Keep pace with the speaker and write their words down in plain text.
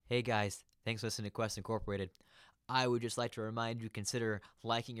Hey guys, thanks for listening to Quest Incorporated. I would just like to remind you to consider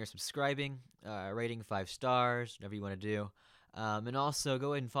liking or subscribing, rating 5 stars, whatever you want to do. And also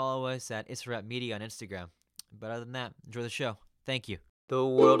go ahead and follow us at Israel Media on Instagram. But other than that, enjoy the show. Thank you. The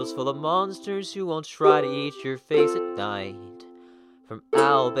world is full of monsters who will try to eat your face at night. From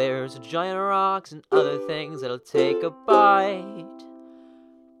owlbears to giant rocks and other things that'll take a bite.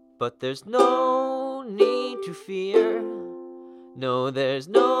 But there's no need to fear. No, there's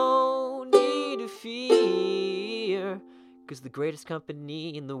no need to fear, 'cause the greatest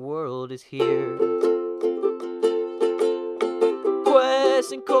company in the world is here.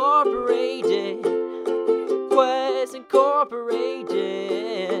 Quest Incorporated, Quest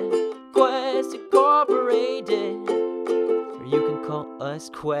Incorporated, Quest Incorporated, or you can call us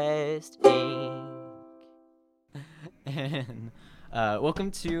Quest Inc. And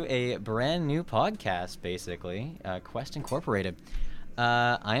welcome to a brand new podcast, basically, Quest Incorporated.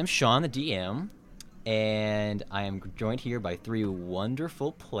 I am Sean, the DM, and I am joined here by 3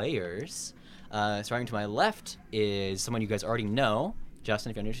 wonderful players. Starting to my left is someone you guys already know. Justin,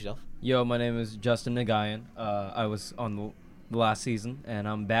 if you introduce yourself. Yo, my name is Justin Nagayan. I was on the last season, and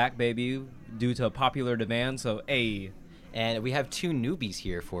I'm back, baby, due to popular demand, so hey. And we have 2 newbies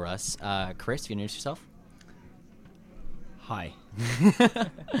here for us. Chris, if you introduce yourself. Hi.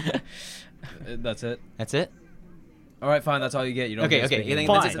 That's it? That's it? All right, fine, that's all you get. You don't Okay, get to okay. speak This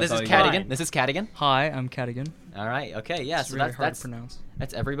English. is That's all you Cadigan. get. This is Cadigan. Hi, I'm Cadigan. All right, okay, yeah, It's so really hard that's to pronounce.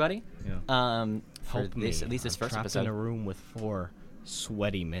 that's everybody. Yeah. For Help this, me. at least this I'm first trapped episode. in a room with 4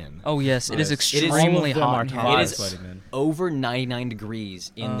 sweaty men. Oh yes, it is Yes. extremely All of them hot are in here. hot. It is Sweaty man. over 99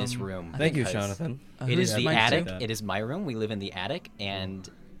 degrees in this room. Thank you, because Jonathan. It is who's the Mike attic. too? It is my room. We live in the attic, and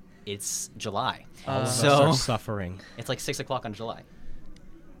it's July. All of us So- are suffering. It's like 6 o'clock on July.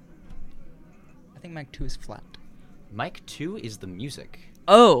 I think Mic 2 is flat. Mic 2 is the music.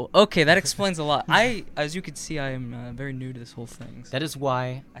 Oh, okay, that explains a lot. As you can see, I am very new to this whole thing. That is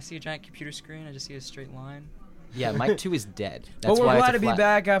why, I see a giant computer screen. I just see a straight line. yeah, Mic 2 is dead. But That's we're why glad it's a to be flat.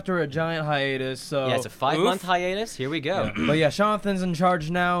 back after a giant hiatus, so... Yeah, it's a 5-month Oof. hiatus. Here we go. Yeah. But yeah, Jonathan's in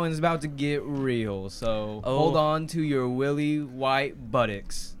charge now and is about to get real, so Oh. hold on to your willy white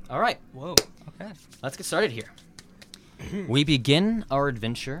buttocks. All right, Whoa. Okay. let's get started here. We begin our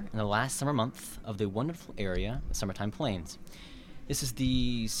adventure in the last summer month of the wonderful area of Summertime Plains. This is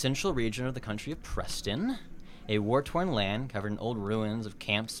the central region of the country of Preston, a war-torn land covered in old ruins of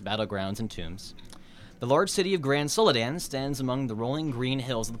camps, battlegrounds, and tombs. The large city of Grand Soledad stands among the rolling green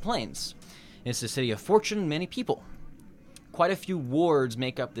hills of the plains. It's a city of fortune and many people. Quite a few wards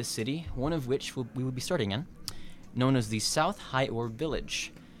make up this city, one of which we will be starting in, known as the South High Orb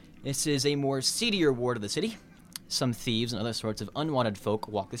Village. This is a more seedier ward of the city. Some thieves and other sorts of unwanted folk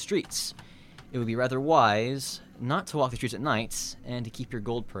walk the streets. It would be rather wise not to walk the streets at night and to keep your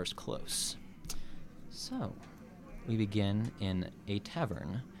gold purse close. So, we begin in a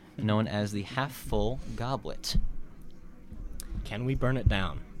tavern known as the Half-Full Goblet. Can we burn it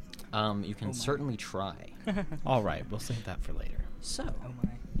down? You can certainly try. All right, we'll save that for later. So, Oh my.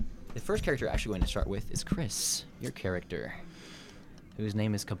 the first character we're actually going to start with is Chris, your character, whose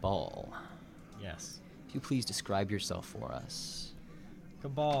name is Cabal. Yes. If you please describe yourself for us.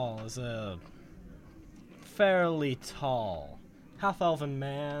 Cabal is a fairly tall, half-elven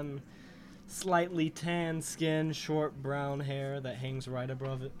man, slightly tan skin, short brown hair that hangs right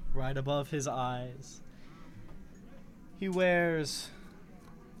above his eyes. He wears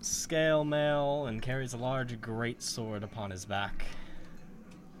scale mail and carries a large great sword upon his back.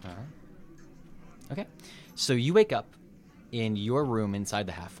 All right. Okay. So you wake up in your room inside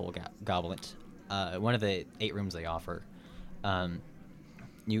the Half-Full Goblet, one of the 8 rooms they offer.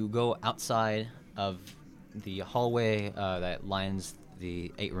 You go outside of the hallway that lines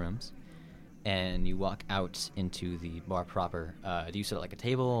the 8 rooms, and you walk out into the bar proper. Do you sit at like a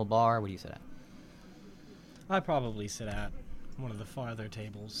table, bar? What do you sit at? I probably sit at one of the farther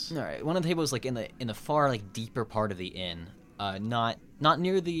tables. All right. One of the tables like in the far like deeper part of the inn. Not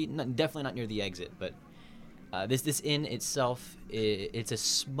near the definitely not near the exit, but this inn itself it's a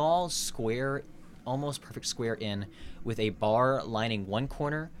small square, almost perfect square inn with a bar lining one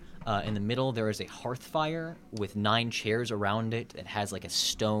corner. In the middle there is a hearth fire with 9 chairs around it. It has like a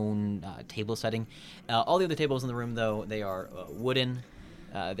stone table setting. All the other tables in the room though they are wooden.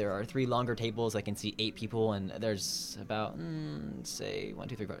 There are 3 longer tables. I can see 8 people, and there's about say 1,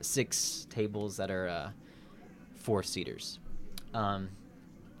 2, 3, 4, 6 tables that are 4-seaters.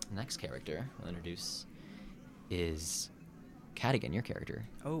 Next character I'll introduce is Cadigan, your character.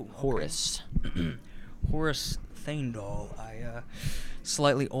 Oh, okay. Horace. Horace Thaindal.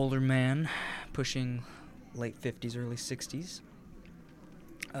 Slightly older man, pushing late 50s, early 60s.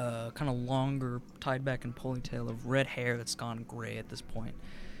 kind of longer, tied back in ponytail of red hair that's gone gray at this point.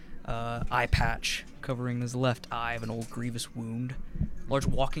 Eye patch covering his left eye of an old grievous wound. Large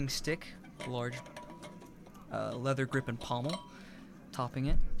walking stick, large leather grip and pommel, topping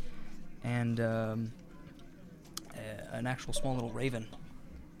it, and an actual small little raven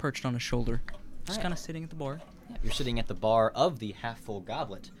perched on his shoulder, just Alright. kind of sitting at the bar. You're sitting at the bar of the half-full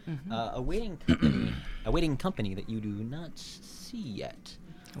goblet, awaiting company that you do not see yet.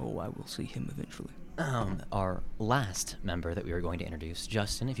 Oh, I will see him eventually. Our last member that we are going to introduce,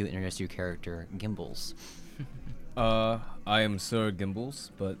 Justin, if you would introduce your character, Gimbals. I am Sir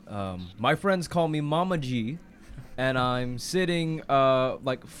Gimbals, but my friends call me Mama G, and I'm sitting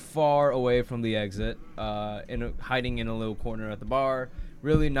like far away from the exit, hiding in a little corner at the bar,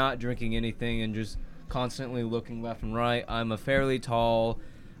 really not drinking anything and just constantly looking left and right. I'm a fairly tall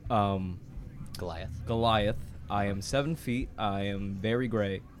Goliath. I am 7 feet. I am very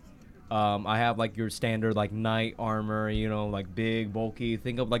gray. I have like your standard like knight armor, you know, like big, bulky.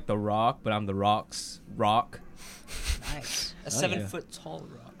 Think of like the Rock, but I'm the Rock's Rock. Nice. A Oh, 7 yeah. foot tall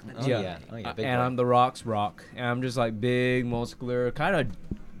rock. Oh, yeah. Oh, yeah. Big And boy. I'm the Rock's Rock, and I'm just like big, muscular, kind of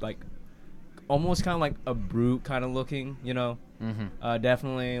like almost kind of like a brute kind of looking, you know. Mm-hmm.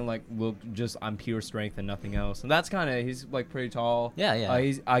 Definitely like look just I'm pure strength and nothing else. And that's kind of he's like pretty tall. Yeah.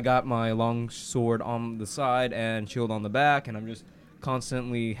 I got my long sword on the side and shield on the back, and I'm just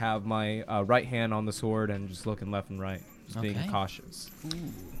constantly have my right hand on the sword and just looking left and right, just being Okay. cautious. Ooh,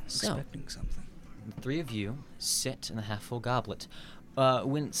 So- expecting something. The three of you sit in the half-full goblet,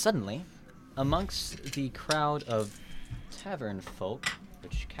 when suddenly, amongst the crowd of tavern folk,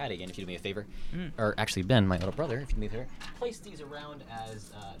 which Cadigan, if you do me a favor, or actually Ben, my older brother, if you do me a favor, place these around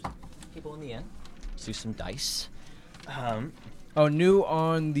as people in the inn. Let's do some dice. Oh, new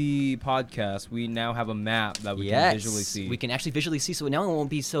on the podcast, we now have a map that we can visually see. We can actually visually see, so now it won't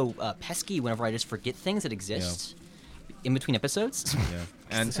be so pesky whenever I just forget things that exist in between episodes. Yeah.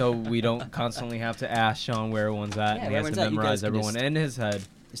 And so we don't constantly have to ask Sean where everyone's at. Yeah, And he where has everyone's to at, you memorize guys can everyone just- in his head.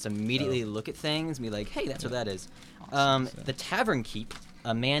 Just immediately look at things and be like, hey, that's what that is. Awesome. The Tavern Keep,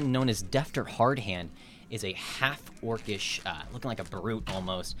 a man known as Defter Hardhand, is a half-orcish, looking like a brute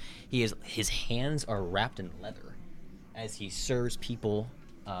almost. His hands are wrapped in leather as he serves people.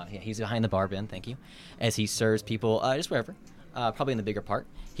 He's behind the bar, Ben, thank you. As he serves people, just wherever, probably in the bigger part.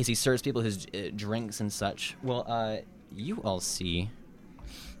 As he serves people his drinks and such. Well, you all see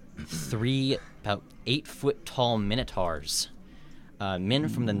 3 about 8-foot tall minotaurs. Men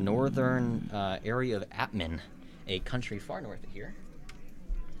from the northern area of Atman, a country far north of here.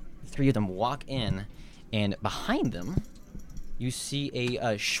 The 3 of them walk in, and behind them, you see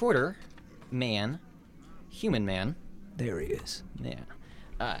a shorter man, human man. There he is. Yeah.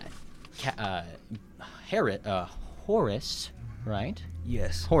 Horace, right?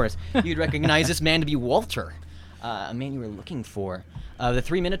 Yes. Horace. You'd recognize this man to be Walter, a man you were looking for. The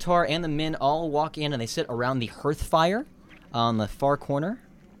 3 Minotaur and the men all walk in, and they sit around the hearth fire on the far corner.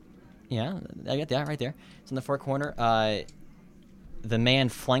 Yeah, I got that right there. It's in the far corner. The man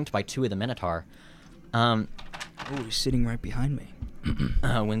flanked by 2 of the Minotaur. Oh, he's sitting right behind me.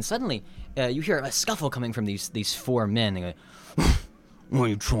 When suddenly you hear a scuffle coming from these 4 men. They go, what are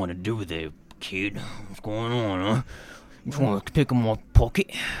you trying to do there, kid? What's going on, huh? You trying to pick him off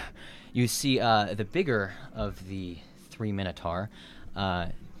pocket? You see the bigger of the 3 Minotaur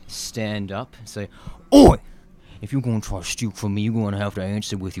stand up and say, oi! If you're going to try to steal from me, you're going to have to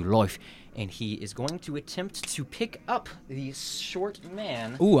answer with your life. And he is going to attempt to pick up the short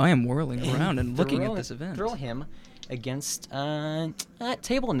man. Ooh, I am whirling around and looking at throw- this event. Throw him against that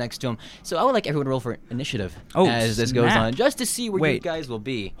table next to him. So I would like everyone to roll for initiative as this goes snap. on, just to see where you Wait. guys will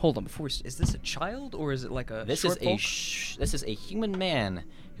be. Hold on, is this a child or is it like a This short is folk? this is a human man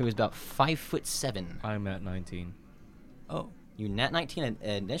who is about 5'7". I'm at 19. Oh. You nat 19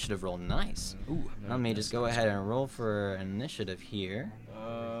 initiative roll, nice. Ooh. Let me just go ahead and roll for initiative here.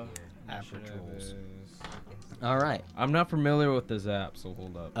 Apertals. All right. I'm not familiar with this app, so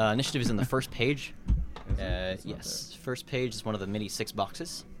hold up. Initiative is in the first page. Is it? It's not Yes, first page is one of the mini 6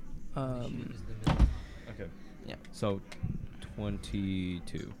 boxes. Okay. Yeah. So,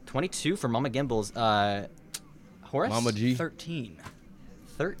 22. 22 for Mama Gimbals. Horace? Mama G. 13.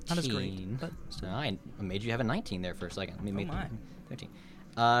 13. Not as great, but still. I made you have a 19 there for a second. Let me Oh make my.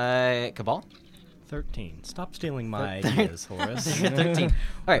 13. Cabal? 13. Stop stealing my ideas, Horace. 13. All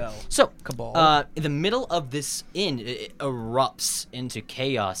right. Well, So, Cabal. in the middle of this inn, it erupts into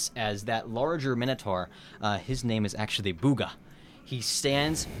chaos as that larger minotaur, his name is actually Booga. He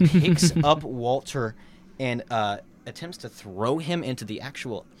stands, picks up Walter, and attempts to throw him into the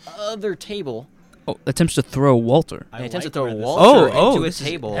actual other table. Oh, attempts to throw Walter. I He attempts like to throw where this is Walter going. into a this is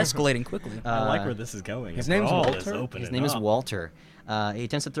table. escalating quickly. I like Uh, where this is going. his The name's brawl is Walter? opening His name is up. Walter. He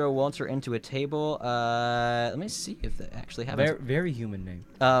attempts to throw Walter into a table. Let me see if that actually happens. Very, very human name.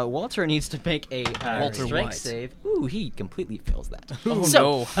 Walter needs to make a Walter strength White. save. Ooh, he completely fails that. Oh,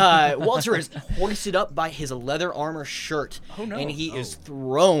 so, Walter is hoisted up by his leather armor shirt, Oh, no. and he is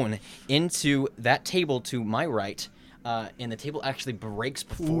thrown into that table to my right, and the table actually breaks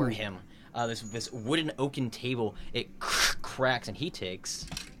before him. This wooden oaken table, it cracks, and he takes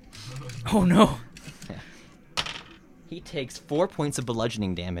Oh no. 4 points of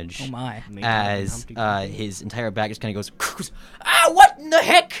bludgeoning damage. Oh my. As his entire back just kind of goes, what in the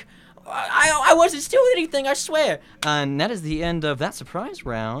heck? I wasn't stealing anything, I swear. And that is the end of that surprise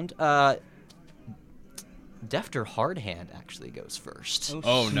round. Defter Hardhand actually goes first.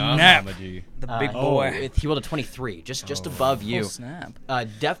 Oh, no, snap. Mama G. The big boy. He rolled a 23, just above you. Oh, snap.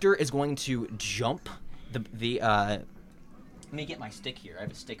 Defter is going to jump let me get my stick here. I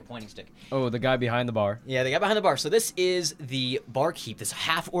have a pointing stick. Oh, the guy behind the bar. Yeah, the guy behind the bar. So this is the barkeep, this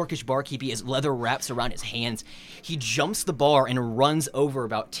half-orcish barkeep. He has leather wraps around his hands. He jumps the bar and runs over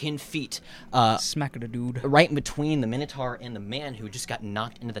about 10 feet, Smack at a dude. right in between the Minotaur and the man who just got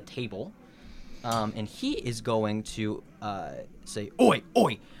knocked into the table. And he is going to say, "Oi,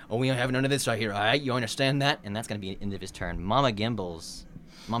 oi! Oh, we don't have none of this right here, all right? You understand that?" And that's going to be the end of his turn.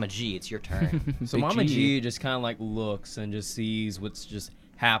 Mama G, it's your turn. So Mama G just kind of like looks and just sees what's just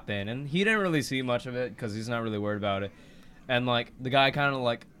happened, and he didn't really see much of it because he's not really worried about it. And like the guy kind of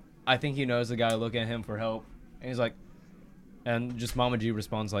like, I think he knows the guy looking at him for help, and he's like, and just Mama G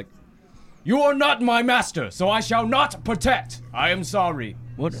responds like, "You are not my master, so I shall not protect. I am sorry."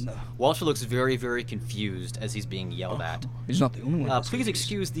 What in the... Walter looks very, very confused as he's being yelled at. He's not the only one. Please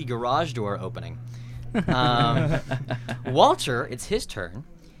excuse the garage door opening. Walter, it's his turn.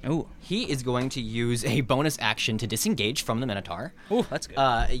 Oh. He is going to use a bonus action to disengage from the Minotaur. Oh, that's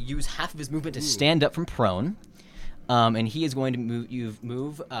good. Use half of his movement to stand up from prone. And he is going to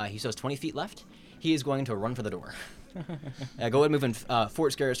move. He still has 20 feet left. He is going to run for the door. Go ahead and move in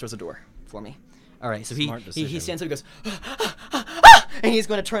forward scares towards the door for me. All right, so Smart he decision. stands up and goes, and he's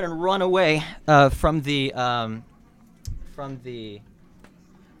going to turn and run away from the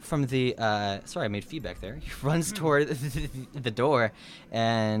sorry, I made feedback there. He runs toward the door,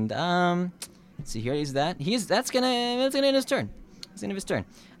 and let's see here. That's gonna end his turn. That's the end of his turn.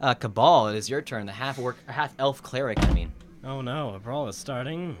 Cabal, it is your turn. The half elf cleric. I mean. Oh no, a brawl is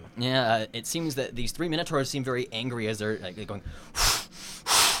starting. Yeah, it seems that these three Minotaurs seem very angry as they're like going.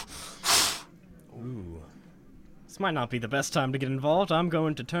 Ooh. This might not be the best time to get involved. I'm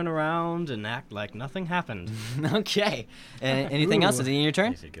going to turn around and act like nothing happened. Okay. Anything else at the end of your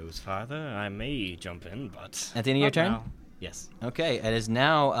turn? If it goes farther, I may jump in, but... At the end of your not turn? now. Yes. Okay, it is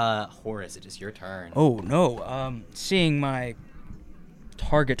now Horace. It is your turn. Oh no. Seeing my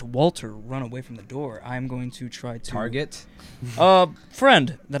target Walter run away from the door, I'm going to try to Target.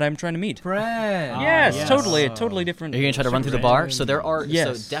 friend that I'm trying to meet. Friend. Yes, yes. totally different. Are you gonna try to run through the bar? So there are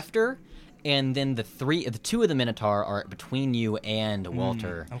Yes. so Defter, and then the two of the Minotaur are between you and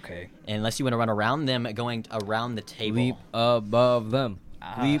Walter. Okay. Unless you want to run around them, going around the table. Leap above them.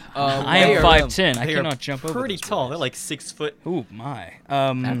 Leap I am away. 5'10". I They are cannot jump over. Pretty those tall. walls. They're like 6 foot. Ooh my.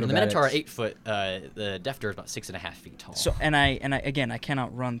 The Minotaur are Acrobatics. 8 foot. The Defter is about 6.5 feet tall. So and I again I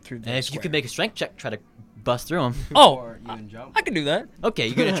cannot run through the and if you could make a strength check, try to bust through them. Oh, Or even jump. I can do that. Okay,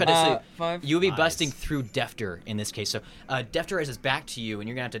 you're gonna try to. So 5. you would be Nice. busting through Defter in this case. So Defter has his back to you, and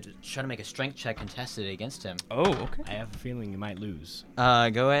you're gonna have to try to make a strength check contested against him. Oh, okay. I have a feeling you might lose.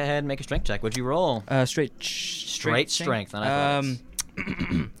 Go ahead and make a strength check. What'd you roll? Straight strength, not athletics.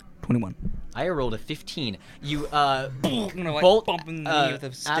 21. I rolled a 15. You gonna, like, bolt bump in the knee with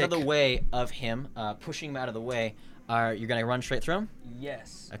a out of the stick. way of him, pushing him out of the way. You're gonna run straight through him.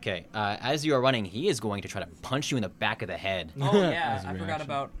 Yes. Okay. As you are running, he is going to try to punch you in the back of the head. Oh yeah, As a I forgot reaction.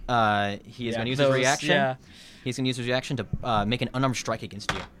 about He is Yeah, going to use those, his reaction. yeah. He's going to use his reaction to make an unarmed strike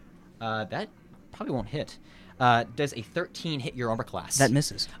against you. That probably won't hit. Does a 13 hit your armor class? that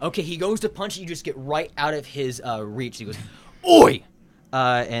misses. Okay, he goes to punch you, just get right out of his reach. He goes, "Oi!"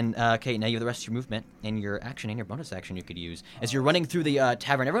 Okay, now you have the rest of your movement and your action and your bonus action you could use as you're running through the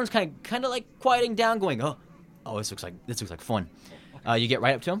tavern. Everyone's kind of like quieting down, going, "Oh, this looks like fun." You get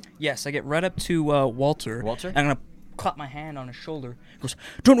right up to him. Yes, I get right up to Walter. Walter? And I'm gonna clap my hand on his shoulder. He goes,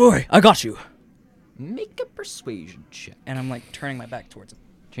 "Don't worry, I got you." Make a persuasion check. And I'm like turning my back towards him.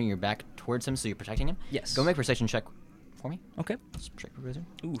 Turning your back towards him, so you're protecting him. Yes. Go make a persuasion check for me. Okay. Check persuasion.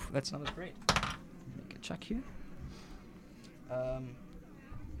 Ooh, that's not as great. Make a check here.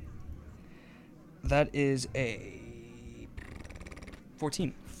 That is a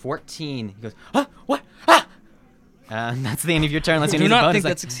 14. 14. He goes, huh? What? Ah! That's the end of your turn. Let's I use do the not bonus think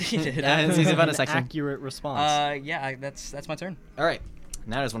that action. succeeded. Let's use the bonus An action. accurate response. Yeah, that's my turn. All right.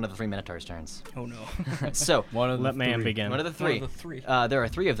 Now is one of the 3 Minotaurs' turns. Oh no. So, One of the Let man three. begin. one of the One 3. of the 3. There are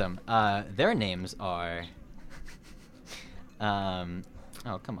 3 of them. Their names are.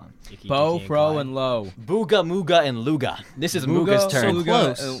 Oh, come on. Icky, Bo, Tiki, Fro, Clyde. and Lo. Booga, Mooga, and Luga. This is Mooga's turn. so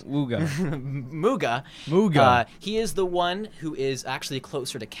close. Wooga. Mooga. Mooga. He is the one who is actually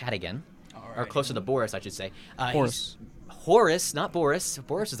closer to Cadigan. Or closer to Boris, I should say. Horus. Horace, not Boris.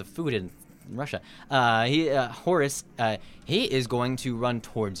 Boris is a food in Russia. Horace, he is going to run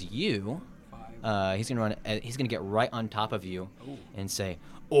towards you. He's gonna run. He's gonna get right on top of you and say,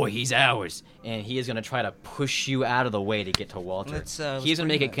 "Oh, he's ours!" And he is gonna try to push you out of the way to get to Walter. Let's He's gonna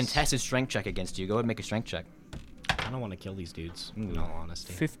make a bring this. contested strength check against you. Go ahead and make a strength check. I don't want to kill these dudes. In all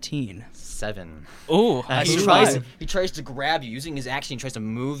honesty. 15. 7. Oh, He tries to grab you using his action. He tries to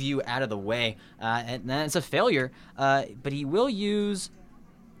move you out of the way, and that's a failure. But he will use.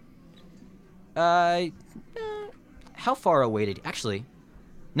 How far away did actually?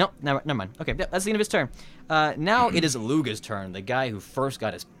 No, never mind. Okay, that's the end of his turn. Now it is Luga's turn. The guy who first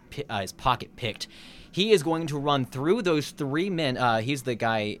got his pocket picked. He is going to run through those 3 men. He's the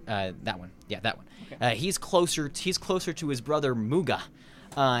guy. That one. Yeah, that one. He's closer to his brother Muga.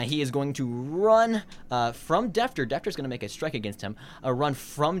 He is going to run from Defter. Defter's going to make a strike against him. Run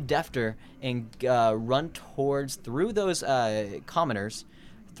from Defter and run through those commoners,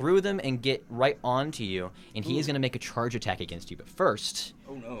 through them, and get right onto you. And he is going to make a charge attack against you. But first,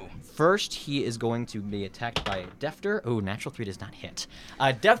 he is going to be attacked by Defter. Oh, natural 3 does not hit.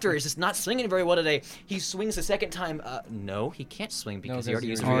 Defter is just not swinging very well today. He swings the second time. No, he can't swing because he already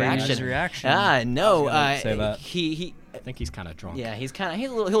used his reaction. No. say that. He I think he's kind of drunk. yeah, he's a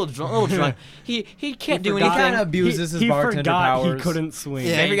little drunk. He can't do forgot- anything. Kinda abuses his he bartender forgot powers. he couldn't swing.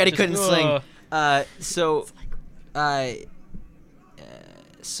 Yeah, I forgot he just- couldn't swing.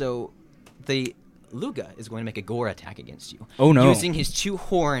 So the Luga is going to make a gore attack against you. Oh, no. Using his 2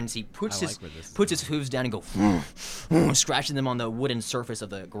 horns, he puts I like where this is puts his hooves down and go scratching them on the wooden surface of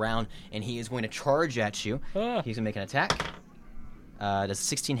the ground, and he is going to charge at you. He's gonna make an attack. Does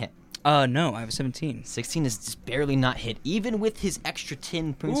 16 hit? No, I have a 17. 16 is just barely not hit, even with his extra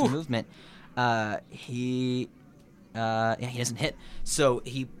 10 points of movement. He doesn't hit. So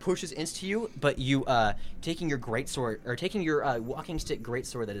he pushes into you, but you, taking your greatsword or taking your walking stick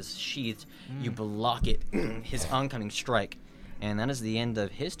greatsword that is sheathed, you block it, his oncoming strike, and that is the end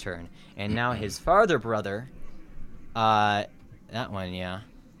of his turn. And now his farther brother, that one, yeah.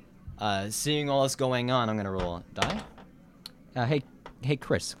 Seeing all this going on, I'm gonna roll a die. Hey,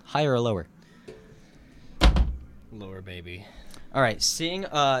 Chris, higher or lower? Lower baby. All right, seeing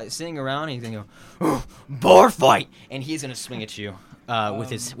around, he's gonna go, bar fight, and he's gonna swing at you with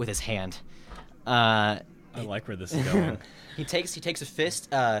his hand. I like where this is going. He takes a fist,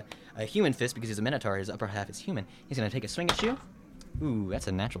 a human fist, because he's a minotaur. His upper half is human. He's gonna take a swing at you. Ooh, that's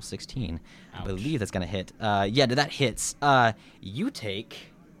a natural 16. I Ouch. believe that's gonna hit. Yeah, that hits. You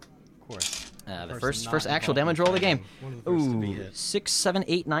take. Of course. The Person first not actual involved damage roll of the in game. one of the first to be Ooh, hit. 6, 7,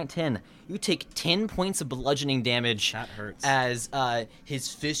 8, 9, 10. You take 10 points of bludgeoning damage. That hurts. As his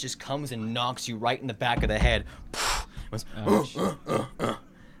fist just comes and knocks you right in the back of the head.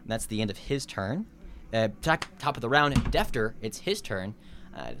 That's the end of his turn. Top of the round, Defter, it's his turn.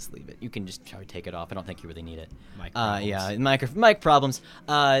 Just leave it. You can just try to take it off. I don't think you really need it. Mic problems. Yeah, mic problems.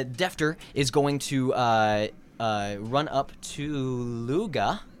 Defter is going to run up to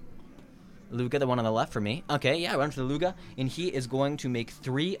Luga. Luga, the one on the left for me. Okay, yeah, run for the Luga, and he is going to make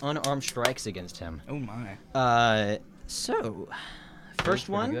 3 unarmed strikes against him. Oh my. So, first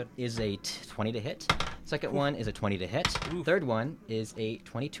pretty one good. is a 20 to hit. Second one is a 20 to hit. Third one is a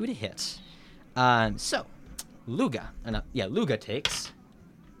 22 to hit. So, Luga, Luga takes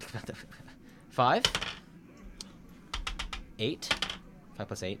 5, 8, 5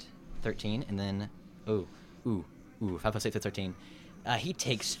 plus 8, 13, and then 5 plus 8 to 13. He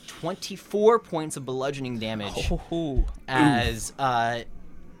takes 24 points of bludgeoning damage as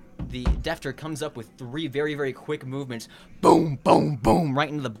the Defter comes up with 3 very, very quick movements. Boom, boom, boom, right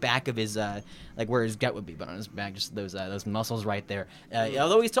into the back of his, like where his gut would be, but on his back, just those muscles right there.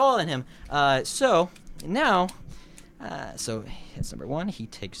 Although he's taller than him. So now, hits number 1. He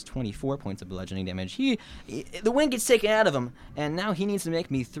takes 24 points of bludgeoning damage. The wind gets taken out of him, and now he needs to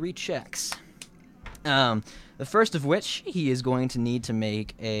make me 3 checks. The first of which he is going to need to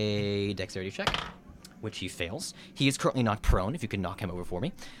make a dexterity check, which he fails. He is currently knocked prone, if you can knock him over for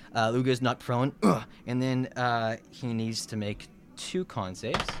me. Luga is knocked prone, and then he needs to make 2 con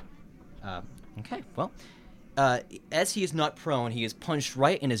saves. Okay, well, as he is not prone, he is punched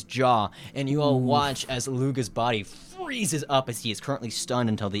right in his jaw, and you all watch as Luga's body freezes up as he is currently stunned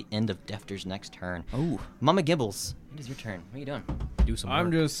until the end of Defter's next turn. Oh. Mama Gibbles, it is your turn. What are you doing? Do some I'm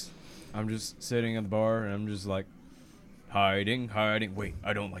work. just sitting at the bar and I'm just like hiding. Wait,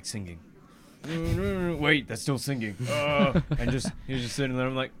 I don't like singing. Wait, that's still singing. And he's just sitting there.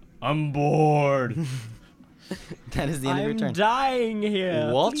 I'm like, I'm bored. That is the end of your I'm turn. dying here.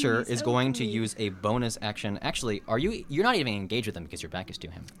 Walter Please is help going to me. use a bonus action. Actually, you're not even engaged with him because your back is to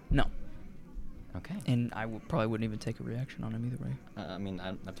him. No. Okay. And I probably wouldn't even take a reaction on him either way. I mean,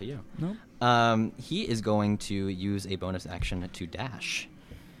 up to you. No. He is going to use a bonus action to dash.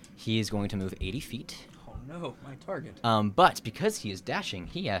 He is going to move 80 feet. Oh no, my target. But because he is dashing,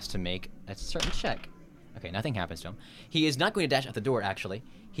 he has to make a certain check. Okay, nothing happens to him. He is not going to dash at the door, actually.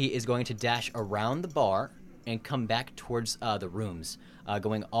 He is going to dash around the bar and come back towards the rooms,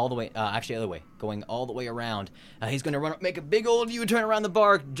 going all the way, actually the other way, going all the way around. He's going to make a big old U-turn around the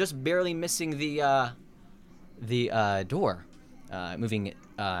bar, just barely missing the door, moving,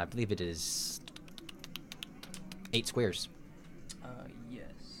 I believe it is 8 squares. Yes.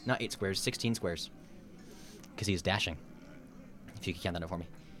 Not 8 squares, 16 squares, because he's dashing. If you could count that out for me.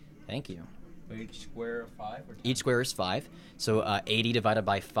 Thank you. Each square 5 or 10? Each square is 5, so 80 divided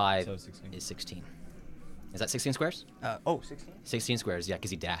by 5 So 16. is 16. Is that 16 squares? 16? 16 squares, yeah, because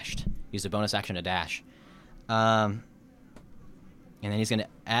he dashed. Used a bonus action to dash. And then he's going to,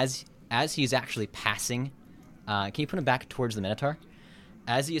 as he's actually passing, can you put him back towards the Minotaur?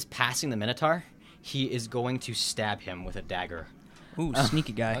 As he is passing the Minotaur, he is going to stab him with a dagger. Ooh,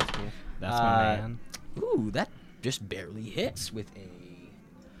 sneaky guy. That's cool. That's my man. Ooh, that just barely hits with a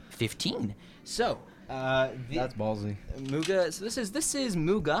 15. So, That's ballsy. Muga. So this is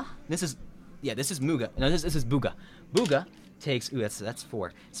Muga. This is Muga. No, this is Booga. Booga takes. Ooh, that's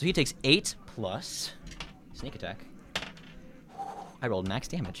 4. So he takes 8 plus sneak attack. I rolled max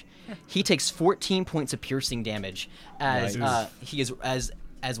damage. He takes 14 points of piercing damage as Nice. he is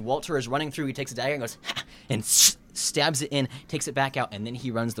as Walter is running through. He takes a dagger and goes and stabs it in, takes it back out, and then he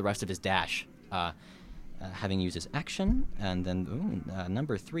runs the rest of his dash. Having used his action, and then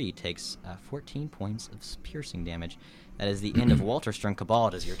number 3 takes 14 points of piercing damage. That is the end of Walter Strung Cabal.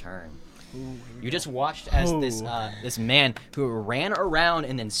 It is your turn. You just watched as this man who ran around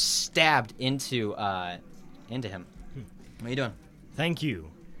and then stabbed into him. What are you doing? Thank you.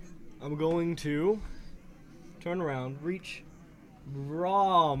 I'm going to turn around, reach,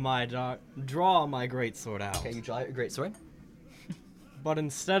 draw my greatsword out. Okay, you draw your great sword. But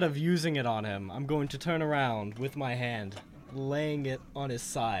instead of using it on him, I'm going to turn around with my hand, laying it on his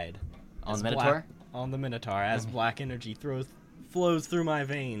side. On as the Minotaur? On the Minotaur, as black energy flows through my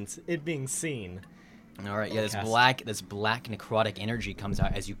veins, it being seen. All right, yeah, this black necrotic energy comes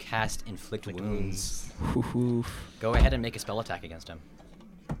out as you cast inflict wounds. Go ahead and make a spell attack against him.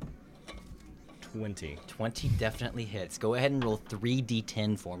 20. 20 definitely hits. Go ahead and roll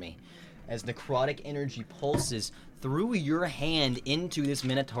 3d10 for me. As necrotic energy pulses through your hand into this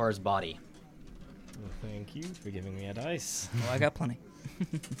Minotaur's body. Well, thank you for giving me a dice. Well, I got plenty.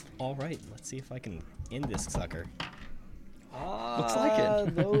 All right, let's see if I can end this sucker. Looks like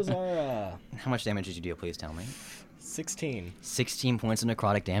it. Those are How much damage did you deal, please tell me? 16. 16 points of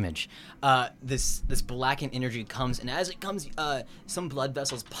necrotic damage. This blackened energy comes, and as it comes, some blood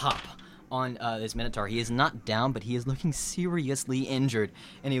vessels pop on this Minotaur. He is not down, but he is looking seriously injured,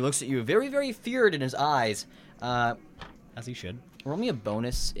 and he looks at you very, very feared in his eyes. As he should. Roll me a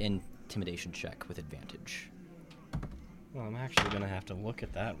bonus intimidation check with advantage. Well, I'm actually gonna have to look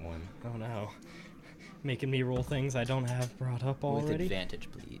at that one. Oh no. Making me roll things I don't have brought up With already. advantage,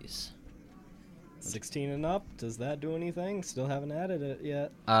 please. 16 and up. Does that do anything? Still haven't added it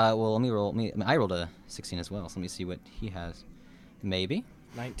yet. Well, let me roll. I rolled a 16 as well, so let me see what he has. Maybe.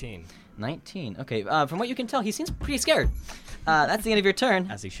 19. 19. Okay, from what you can tell, he seems pretty scared. That's the end of your turn.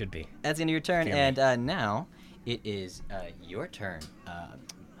 As he should be. That's the end of your turn, Fear me. and now it is your turn.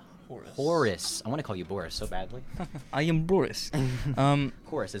 Horace. I want to call you Boris so badly. I am Boris.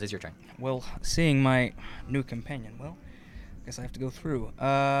 Horace, this is your turn. Well, seeing my new companion, well, I guess I have to go through.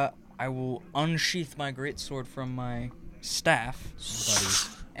 I will unsheath my greatsword from my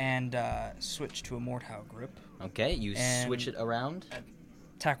staff, and switch to a Mordhau grip. Okay, you switch it around.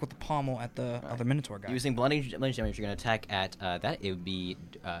 Attack with the pommel at the other Minotaur guy. Using bludgeoning damage, you're going to attack at that. It would be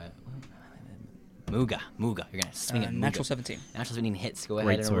Muga. You're going to swing at Muga. Natural 17. Natural 17 hits. Go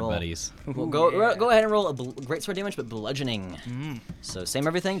ahead and Greatsword roll. buddies. Well, Ooh, go yeah. go ahead and roll a greatsword damage, but bludgeoning. Mm. So same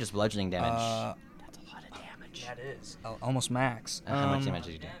everything, just bludgeoning damage. That's a lot of damage. That is. Almost max. How much damage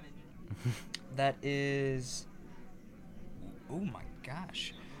did you do? That is. Oh my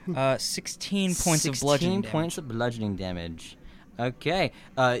gosh. 16 points of bludgeoning 16 points of bludgeoning damage. Okay.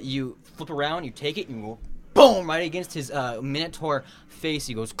 You flip around, you take it, and you go boom right against his Minotaur face.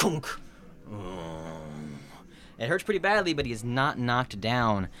 He goes kunk. It hurts pretty badly, but he is not knocked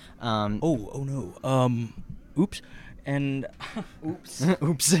down. Oh no. Oops. And Oops.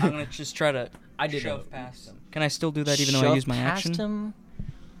 Oops. I'm gonna just try to I did shove not past him. Can I still do that even though I use my past action? Him?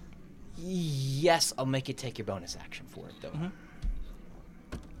 Yes, I'll make you take your bonus action for it, though.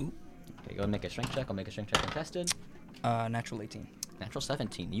 Ooh. Okay, go and make a strength check. I'll make a strength check contested. Natural 18. Natural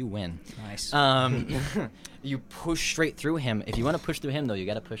 17. You win. Nice. You push straight through him. If you want to push through him, though, you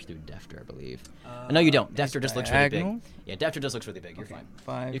got to push through Defter, I believe. No, you don't. Defter just looks really big. diagonal? Yeah, Defter just looks really big. You're fine.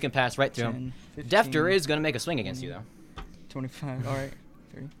 5. You can pass right through him. 10, Defter 15, is going to make a swing against you, though. 25. All right.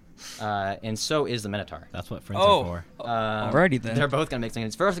 30. And so is the Minotaur. That's what friends are for. Alrighty then. They're both going to make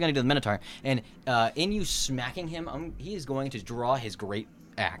swings. First, they're going to do the Minotaur. And in you smacking him, he is going to draw his great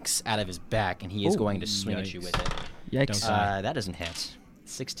axe out of his back, and he is Oh, going to swing at you yikes. with it. Yikes. die. That doesn't hit.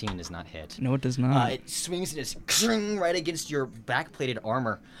 16 does not hit. No, it does not. It swings and just right against your back-plated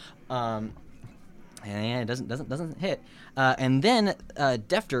armor, and it doesn't hit. And then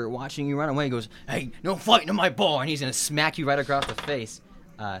Defter, watching you run away, goes, "Hey, no fighting in my ball!" And he's gonna smack you right across the face.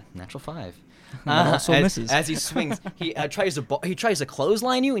 Natural 5. Also misses. As he swings, he tries to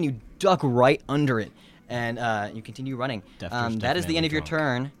clothesline you, and you duck right under it, and you continue running. Defter's That is the end of your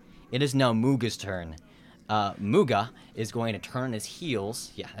definitely turn. It is now Muga's turn. Muga is going to turn on his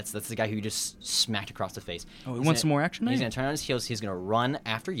heels. Yeah, that's the guy who you just smacked across the face. Oh, he He's wants gonna- some more action He's there? going to turn on his heels. He's going to run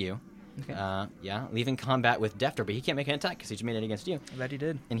after you. Okay. Yeah, leaving combat with Defter, but he can't make an attack because he just made it against you. I bet he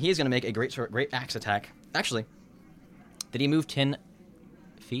did. And he is going to make a great axe attack. Actually, did he move 10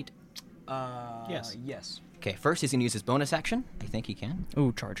 feet? Yes. Yes. Okay, first he's going to use his bonus action. I think he can.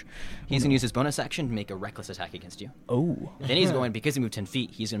 Oh, charge. He's going to use his bonus action to make a reckless attack against you. Oh. Then he's going, because he moved 10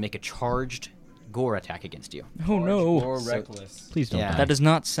 feet, he's going to make a charged gore attack against you. Oh no. Or So- reckless. Please don't Yeah. die. That does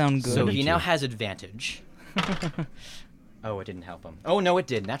not sound good. So Me he too. now has advantage. Oh, it didn't help him. Oh, no, it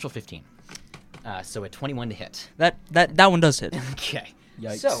did. Natural 15. So a 21 to hit. that one does hit. Okay.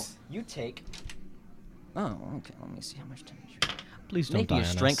 Yikes. So you take. Oh, okay. Let me see how much damage. Please don't Make die me a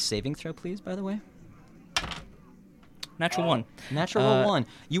on strength us. saving throw, please. By the way, Natural 1. natural 1.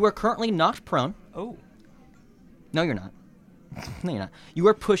 You are currently knocked prone. Oh. No, you're not. No, you're not. You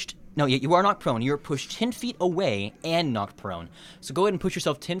are pushed. No, you are knocked prone. You are pushed 10 feet away and knocked prone. So go ahead and push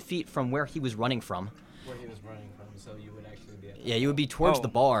yourself 10 feet from where he was running from. Where he was running from, so you would actually be at Yeah, you would be towards Oh. the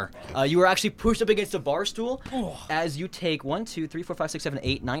bar. You were actually pushed up against a bar stool as you take 1, 2, 3, 4, 5, 6, 7,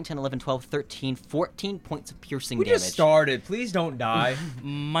 8, 9, 10, 11, 12, 13, 14 points of piercing We damage. just started. Please don't die.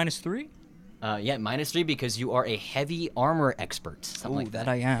 -3. Yeah, -3 because you are a heavy armor expert. Something Oh, like that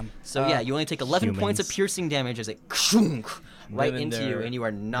that. I am. So yeah, you only take 11 points of humans. piercing damage as it right and into you, their- and you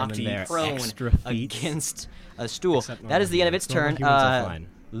are knocked and their prone extra feats. against a stool. Except That is the end of its normal turn. humans are fine.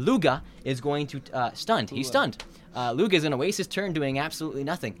 Luga is going to stunned. He's stunned. Luga is going to waste his turn doing absolutely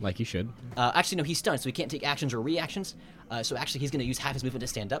nothing. Like you should. Actually, no, he's stunned, so he can't take actions or reactions. So actually, he's going to use half his movement to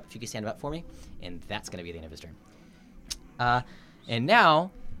stand up. If you can stand up for me, and that's going to be the end of his turn. And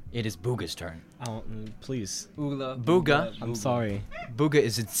now it is Booga's turn. Please. Booga. I'm sorry. Booga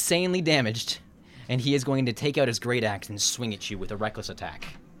is insanely damaged, and he is going to take out his great axe and swing at you with a reckless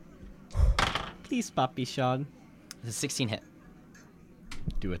attack. Please, Papi Sean. This is 16 hit.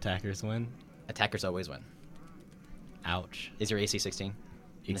 Do attackers win? Attackers always win. Ouch. Is your AC 16?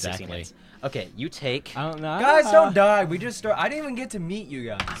 And the 16 Exactly. hits. Okay, you take. I don't know. Guys, don't die. We just start. I didn't even get to meet you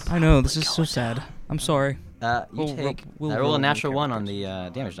guys. I know, this is so sad. I'm sorry. You We'll take. we'll I roll a roll natural new 1 on the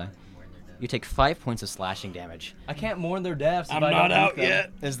damage die. You take 5 points of slashing damage. I can't mourn their deaths. if I'm I not don't out beat them.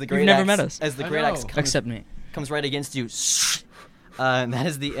 yet. As the You've great never axe, met us. As the I great know. axe Except me. comes right against you. And that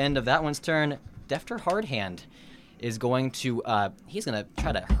is the end of that one's turn. Defter Hardhand is going to he's going to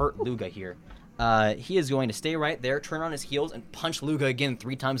try to hurt Luga here. He is going to stay right there, turn on his heels, and punch Luga again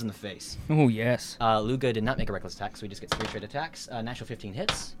 3 times in the face. Oh, yes. Luga did not make a reckless attack, so he just gets 3 straight attacks. Natural 15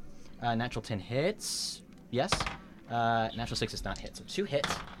 hits. Natural 10 hits. Yes. Natural 6 does not hit, so 2 hits.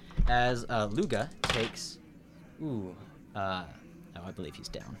 As Luga takes... Ooh. Oh, I believe he's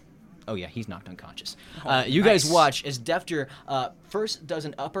down. Oh, yeah, he's knocked unconscious. You guys nice. watch as Defter first does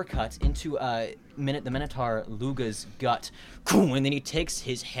an uppercut into the Minotaur Luga's gut, and then he takes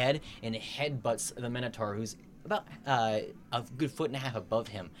his head and headbutts the Minotaur, who's about a good 1.5 feet above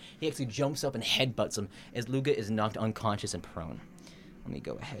him. He actually jumps up and headbutts him as Luga is knocked unconscious and prone. Let me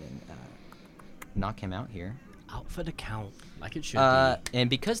go ahead and knock him out here. Out for the count. Like it should be. And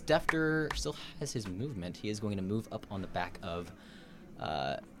because Defter still has his movement, he is going to move up on the back of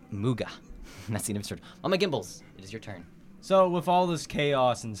Muga. That's the end of his turn. Mama Gimbals, it is your turn. So with all this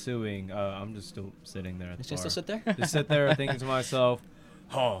chaos ensuing, I'm just still sitting there at the Just bar. sit there. Just sit there thinking to myself,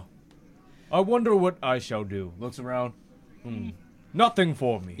 huh, I wonder what I shall do. Looks around. Nothing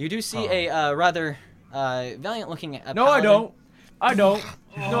for me. You do see a rather valiant-looking. No, I don't. I don't.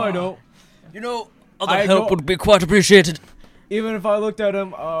 No, I don't. You know, other help would be quite appreciated. Even if I looked at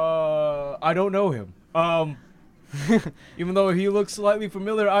him, I don't know him. Even though he looks slightly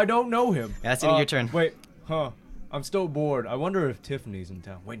familiar, I don't know him. Yeah, that's your turn. Wait, I'm still bored. I wonder if Tiffany's in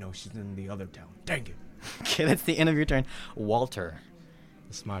town. Wait, no, she's in the other town. Dang it. Okay, that's the end of your turn. Walter.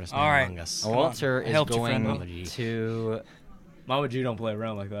 The smartest All man right. among us. Walter is helped you, going friend. to. Mama G don't play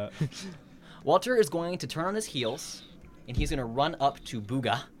around like that. Walter is going to turn on his heels, and he's going to run up to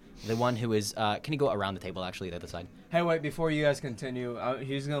Booga, the one who is. Can you go around the table, actually, the other side? Hey, wait, before you guys continue,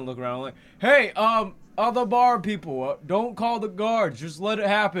 he's gonna look around like, hey, other bar people, don't call the guards, just let it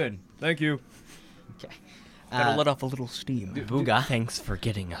happen. Thank you. Okay. Gotta let off a little steam. Booga. Thanks for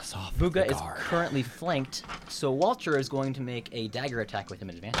getting us off. Booga the is guard. currently flanked, so Walter is going to make a dagger attack with him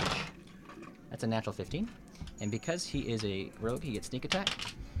advantage. That's a natural 15. And because he is a rogue, he gets sneak attack.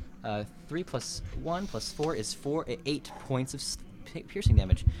 3 plus 1 plus 4 is 8 points of piercing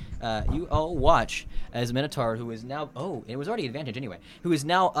damage. You all watch as Minotaur, who is now... Oh, it was already advantage anyway. Who is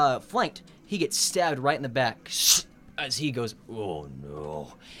now flanked. He gets stabbed right in the back as he goes, oh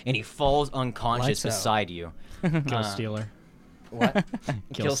no. And he falls unconscious Lights out. beside you. Kill Stealer. What?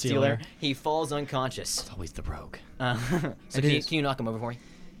 Kill Stealer. He falls unconscious. It's always the rogue. So It can you, is. can you knock him over for me?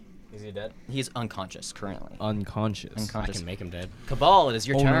 Is he dead? He's unconscious currently. Unconscious. I Unconscious. can make him dead. Cabal, it is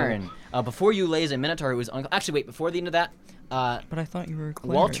your Oh, no. turn. Before you lays a Minotaur who is actually wait, before the end of that, But I thought you were a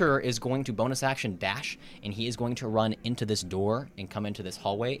cleric. Walter is going to bonus action dash, and he is going to run into this door and come into this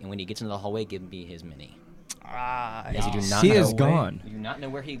hallway. And when he gets into the hallway, give me his mini. Ah, As you do not He know is gone. You do not know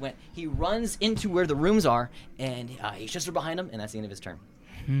where he went. He runs into where the rooms are, and he shuts her behind him, and that's the end of his turn.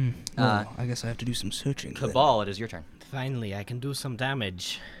 Well, I guess I have to do some searching. then. Cabal, it is your turn. Finally, I can do some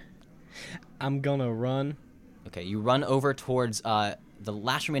damage. I'm gonna run. Okay, you run over towards the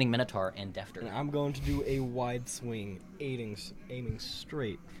last remaining Minotaur and Defter. And I'm going to do a wide swing, aiming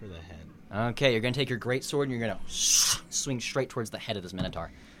straight for the head. Okay, you're gonna take your great sword and you're gonna swing straight towards the head of this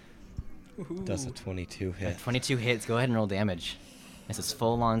Minotaur. Does a 22 hit? 22 hits. Go ahead and roll damage. This is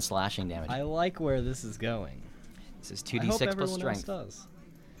full-on slashing damage. I like where this is going. This is I hope 2d6 plus everyone else strength. does.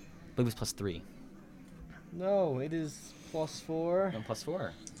 I believe it's plus 3. No, it is +4. No, plus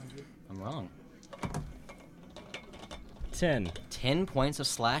 4. I'm wrong. 10. 10 points of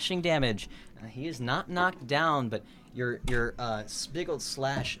slashing damage. He is not knocked down, but your spiggled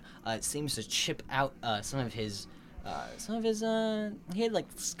slash seems to chip out some of his he had like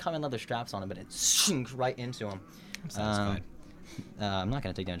common leather straps on him, but it sinks right into him. Satisfied. I'm not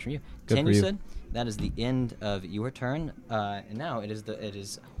gonna take damage from you. Good 10 for you you. said. That is the end of your turn. And now it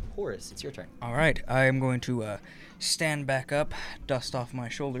is Horus. It's your turn. All right, I am going to stand back up, dust off my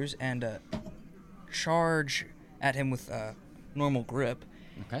shoulders, and charge at him with normal grip.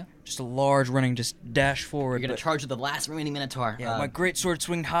 Okay. Just a large running, just dash forward. You're gonna but- charge with the last remaining Minotaur. Yeah, my great sword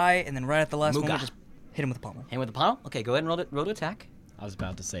swinged high, and then right at the last Muga. moment, just hit him with a pommel. Hand with the pommel. Okay, go ahead and roll to attack. I was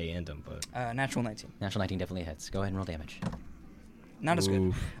about to say end him, but Natural 19. Natural 19 definitely hits. Go ahead and roll damage. Not as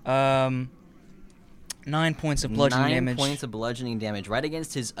good. 9 points of bludgeoning 9 damage. points of bludgeoning damage right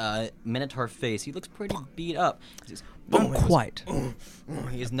against his Minotaur face. He looks pretty beat up. He's Not quite.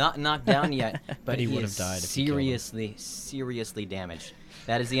 He is not knocked down yet, but he he would is have died if he killed him. seriously damaged.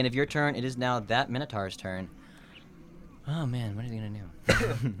 That is the end of your turn. It is now that Minotaur's turn. Oh man, what is he gonna do?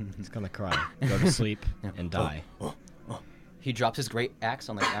 he's gonna cry, go to sleep, and die. He drops his great axe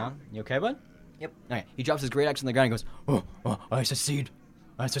on the ground. You okay, bud? Yep. Okay. He drops his great axe on the ground and goes, I succeed.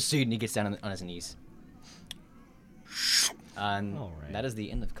 And he gets down on his knees. And Alright. that is the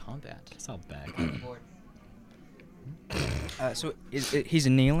end of combat. That's how bad. So he's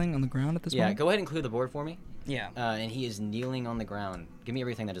kneeling on the ground at this Yeah, moment? go ahead and clear the board for me. Yeah. And he is kneeling on the ground. Give me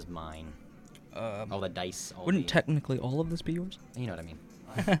everything that is mine. All the dice. All Wouldn't the, technically all of this be yours? You know what I mean.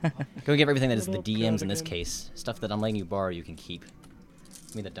 Go give everything that is the Little DMs in this cardigan. case. Stuff that I'm letting you borrow, you can keep.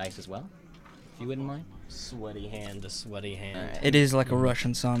 Give me the dice as well, if you wouldn't mind. Sweaty hand to sweaty hand. Alright. It is like a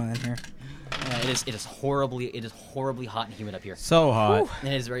Russian sauna in here. It is horribly hot and humid up here. So hot.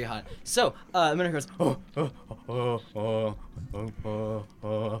 It is very hot. So, Minotaur goes, I'm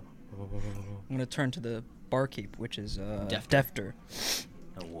gonna turn to the barkeep, which is Defter.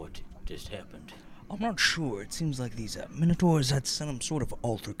 Defter. What just happened? I'm not sure. It seems like these Minotaurs had some sort of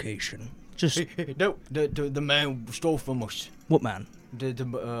altercation. Just No, the man stole from us. what man?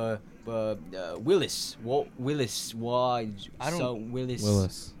 Willis. Walt Willis. Why? I don't- So Willis.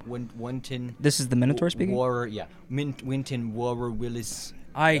 Willis. Winton. This is the Minotaur speaking. Warrer, yeah. Winton Warrer Willis.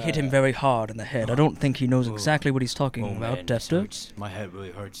 I hit him very hard in the head. I don't think he knows exactly what he's talking about, man, this Defter. hurts. My head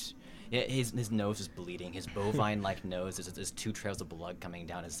really hurts. Yeah, his nose is bleeding. His bovine-like nose. There's 2 trails of blood coming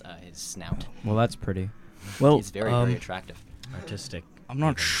down his snout. Well, that's pretty. Well, He's very attractive. Artistic. I'm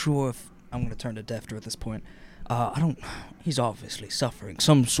not sure if I'm going to turn to Defter at this point. I don't. He's obviously suffering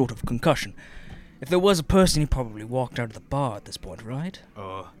some sort of concussion. If there was a person, he probably walked out of the bar at this point, right?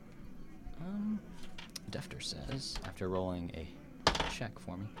 Defter says, after rolling a check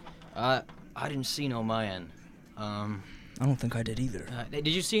for me, I didn't see no man. I don't think I did either. Did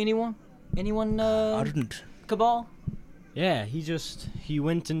you see anyone? Anyone, I didn't. Cabal? Yeah, he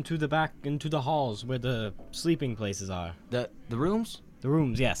went into the halls where the sleeping places are. The rooms? The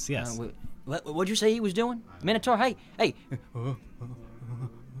rooms, yes. What'd you say he was doing? Minotaur, hey!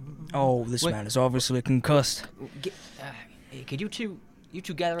 Oh, this What- man is obviously concussed. Hey, could you two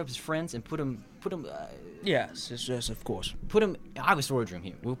gather up his friends and put him, Yes, of course. I have a storage room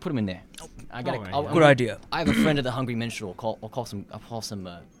here. We'll put him in there. Alright, Good idea. I have a friend of the Hungry Minstrel. I'll call some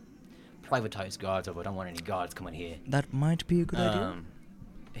privatized guards over. I don't want any guards coming here. That might be a good idea.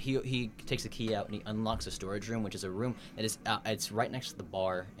 He takes the key out and he unlocks a storage room, which is a room that is it's right next to the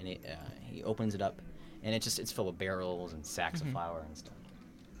bar, and he opens it up, and it's full of barrels and sacks of flour and stuff.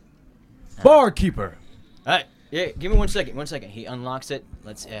 Barkeeper. Alright, yeah, give me 1 second. 1 second. He unlocks it.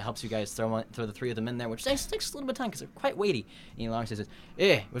 Helps you guys throw the 3 of them in there, which takes a little bit of time because they're quite weighty. And he unlocks it and says,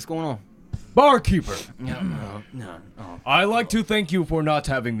 "Hey, what's going on?" Barkeeper. No. I like to thank you for not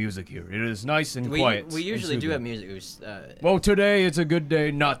having music here. It is nice and quiet. We usually and do have soothing. music. It was, Well, today it's a good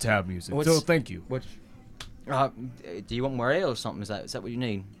day not to have music, so thank you. do you want more ale or something? Is that what you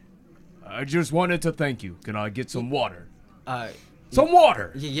need? I just wanted to thank you. Can I get some water? Some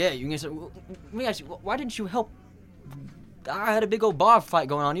water! Yeah, you can say. Let me ask you, why didn't you help? I had a big old bar fight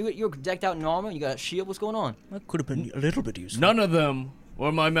going on. You were decked out in armor. You got a shield. What's going on? That could have been a little bit useful. None of them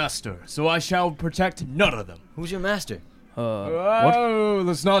were my master, so I shall protect none of them. Who's your master? Oh,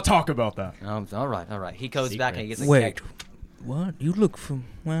 let's not talk about that. All right. He goes back and he gets a Wait. keg. What? You look from...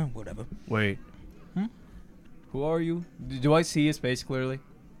 Well, whatever. Wait. Who are you? Do I see his face clearly?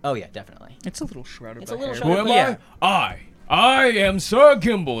 Oh yeah, definitely. It's a little shrouded It's by a little hair. Who shrouded. am Yeah. I am Sir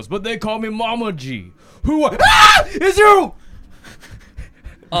Gimbals, but they call me Mama G. Who? It's you!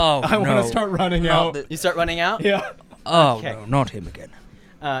 Oh, I no. want to start running out. You start running out. Yeah. Oh, Okay. no, not him again.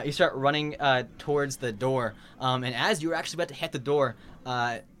 You start running towards the door, and as you're actually about to hit the door,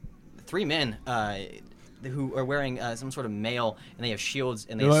 3 men who are wearing some sort of mail, and they have shields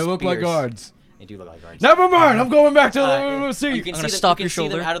and they Do have I look like spears. guards? They do look like guards. Never mind. I'm going back to the You seat. can I'm gonna see stop them, your see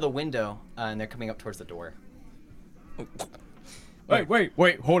them shoulder. out of the window, and they're coming up towards the door.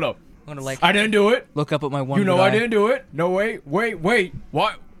 Wait. Hold up. I'm gonna, I didn't do it. look up at my one You know good I eye. didn't do it. No, wait.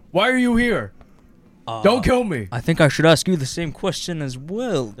 Why are you here? Don't kill me. I think I should ask you the same question as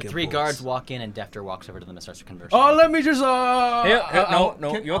well, The 3 Gimbals. guards walk in, and Defter walks over to them and starts conversing. Oh, let me just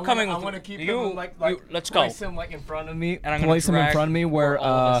you're coming I with want to me. keep You- him like you- let's go. place him like in front of me. And I'm gonna place him in drag front of me where all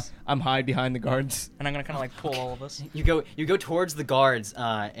of us. I'm hide behind the guards. And I'm gonna kind of like pull all of us. You go towards the guards,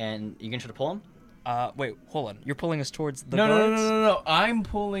 and you gonna try to pull them. Wait, hold on. You're pulling us towards the No, guards? no. I'm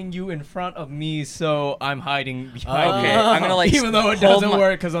pulling you in front of me, so I'm hiding behind Okay, you. I'm gonna like Even though it hold doesn't my-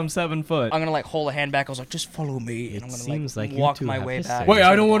 work because I'm 7 foot. I'm gonna like hold a hand back. I was like, just follow me. And It I'm gonna seems like you walk two my have way history. back. Wait, to I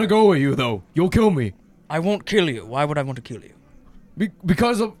the don't want to bar. go with you though. You'll kill me. I won't kill you. Why would I want to kill you?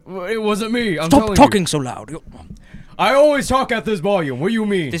 Because of it wasn't me. I'm Stop telling talking so loud. I always talk at this volume. What do you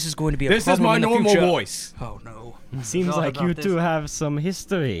mean? This is going to be a This is problem my in the normal future. voice. Oh no. Seems Forgot like you about two this. have some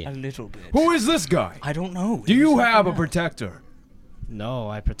history. A little bit. Who is this guy? I don't know. Do He you was like have a that. protector? No,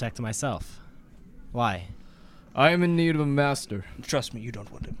 I protect myself. Why? I am in need of a master. Trust me, you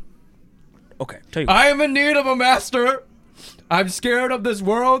don't want him. Okay, tell you. I am in need of a master. I'm scared of this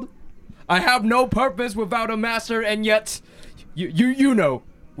world. I have no purpose without a master, and yet, you know.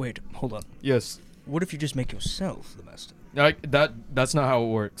 Wait, hold on. Yes. What if you just make yourself the master? That's not how it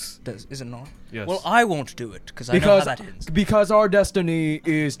works. Is it not? Yes. Well, I won't do it because I know how that ends. Because our destiny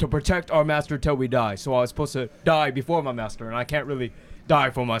is to protect our master till we die. So I was supposed to die before my master, and I can't really die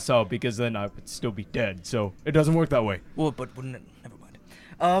for myself because then I would still be dead. So it doesn't work that way. Well, but wouldn't it? Never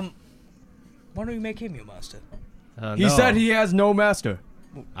mind. Why don't you make him your master? He said he has no master.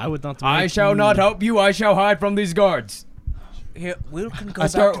 I would not. I make shall you- not help you. I shall hide from these guards. Here, Will can go I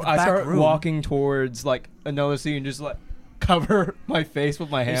back to the start back room. walking towards like another scene, just like cover my face with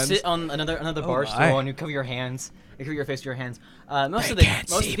my You hands. sit on another bar my. stool and you cover your hands. You cover your face with your hands. Most of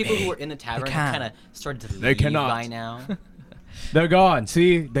the people who were in the tavern have kind of started to They leave cannot. by now. They're gone.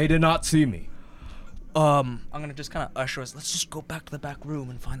 See, they did not see me. I'm gonna just kind of usher us. Let's just go back to the back room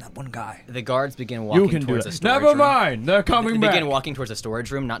and find that one guy. The guards begin walking You can do towards the it. storage Never room. mind. They're They coming back. begin walking towards the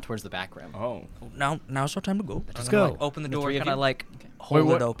storage room, not towards the back room. Oh, Now's our time to go. Let's I'm gonna, go. Like, open the The door, three of kind of you? like Okay. hold Wait,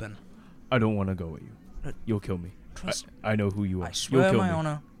 it what? open. I don't want to go with you. You'll kill me. Trust. I know who you are. I swear You'll kill my me.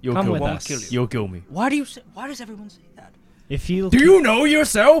 honor. You'll Come kill with me. us. Kill you. You'll kill me. Why does everyone say that? If you Do you know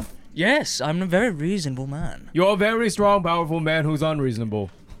yourself? Yes, I'm a very reasonable man. You're a very strong, powerful man who's unreasonable.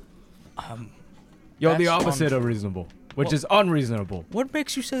 You're the That's opposite of reasonable, which is unreasonable. What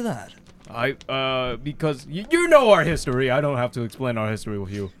makes you say that? Because you know our history. I don't have to explain our history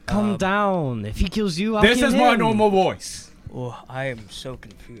with you. calm down, if he kills you, I'll This kill is him. my normal voice. Oh, I am so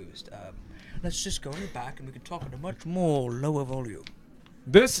confused. Let's just go in the back and we can talk at a much more lower volume.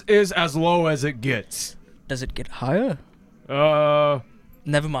 This is as low as it gets. Does it get higher? Never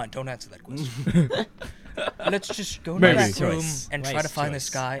Never mind. Don't answer that question. Let's just go in the Maybe. back room Choice. and try Wise to find choice. this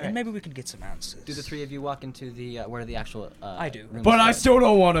guy, Alright. and maybe we can get some answers. Do the three of you walk into the where the actual? I do. rooms But I are? still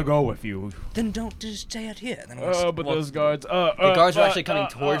don't want to go with you. Then don't just stay out here. Then I'm But those guards. The guards are actually coming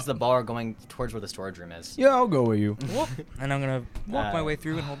towards the bar, going towards where the storage room is. Yeah, I'll go with you. and I'm gonna walk my Uh, way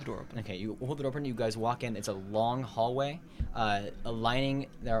through and hold the door open. Okay, you hold it open. You guys walk in. It's a long hallway. Aligning,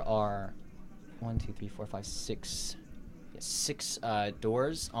 there are 1, 2, 3, 4, 5, 6. Yes, 6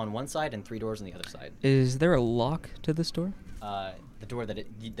 doors on one side and 3 doors on the other side. Is there a lock to this door? The door that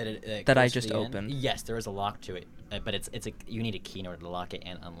it That I goes to just the end- opened? Yes, there is a lock to it, but it's a you need a key in order to lock it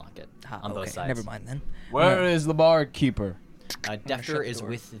and unlock it on both sides. Never mind then. Where is the barkeeper? shut Defter the is door.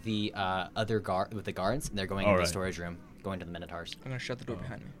 with the other guard with the guards. And they're going All into right. the storage room, going to the Minotaurs. I'm gonna shut the door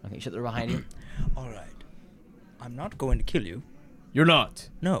behind me. Okay, you shut the door behind you. All right. I'm not going to kill you. You're not.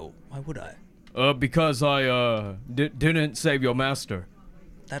 No. Why would I? Because I didn't save your master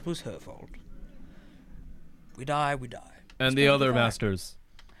That was her fault. We die. We die. and Let's the go to other back. masters.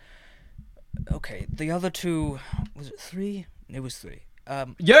 Okay. The other two. Was it 3? It was 3.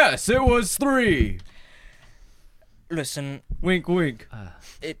 Yes, it was 3. Listen. Wink, wink.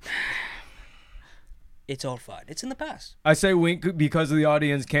 It. It's all fine. It's in the past. I say wink because the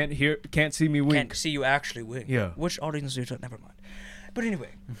audience can't see me wink. Can't see you actually win. Yeah. Which audience do you? Never mind. But anyway,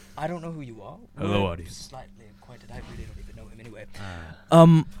 I don't know who you are. Hello, We're audience. Slightly acquainted. I really don't even know him anyway.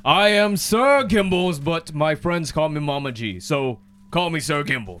 I am Sir Gimbals, but my friends call me Mama G, so call me Sir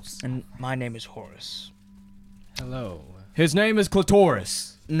Gimbals. And my name is Horace. Hello. His name is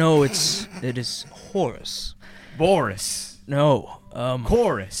Clitoris. No, it is Horace. Boris. No.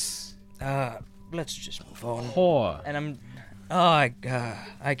 Chorus. Let's just move on. Whore. And I'm. I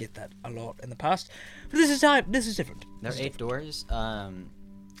get that a lot in the past, but this is different. There are 8 doors.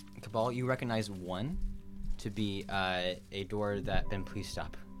 Cabal, you recognize one to be a door that. Ben, please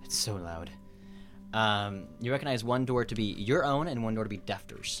stop. It's so loud. You recognize one door to be your own and one door to be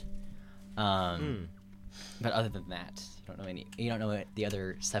Defter's. But other than that, you don't know any. You don't know the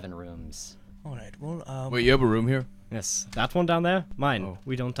other 7 rooms. All right. Well. Wait, you have a room here? Yes, that one down there, mine. Oh.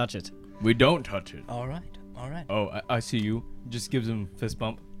 We don't touch it. We don't touch it. All right. All right. Oh, I see you. Just gives him fist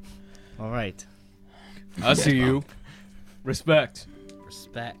bump. All right. I see you. Respect.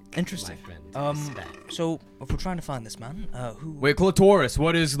 Respect. Interesting. My friend. Respect. So if we're trying to find this man, who? Wait, Clitoris,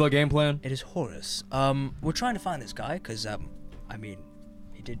 what is the game plan? It is Horace. We're trying to find this guy because I mean,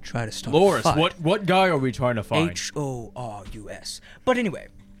 he did try to start. Loris, a fight. what guy are we trying to find? Horus. But anyway,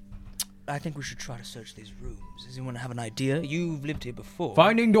 I think we should try to search these rooms. Does anyone have an idea? You've lived here before.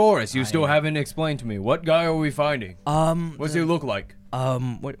 Finding Doris, you still haven't explained to me. What guy are we finding? What's he look like?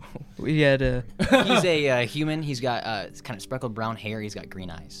 What? We had He's a human. He's got kind of speckled brown hair. He's got green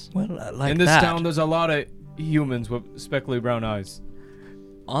eyes. well, like In this that. town, there's a lot of humans with speckly brown eyes.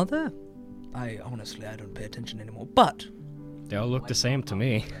 Are there? I honestly don't pay attention anymore. But They all look the same to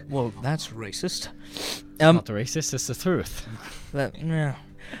me. well, that's racist. Not the racist, it's the truth. Yeah.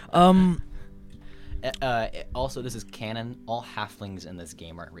 Also, this is canon. All halflings in this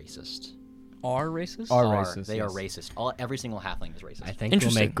game are racist. Are racist? Are racist, They are yes. racist. Every single halfling is racist. I think we'll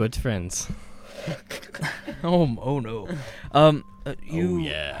Interesting. make good friends. Oh no. You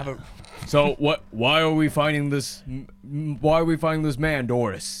yeah. have a. So why are we finding this? Why are we finding this man,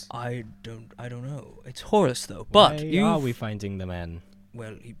 Doris? I don't know. It's Horace though. But Why you. are we finding the man?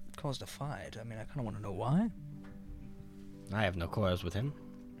 Well, he caused a fight. I mean, I kind of want to know why. I have no quarrels with him.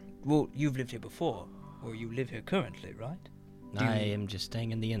 Well, you've lived here before, or you live here currently, right? I am just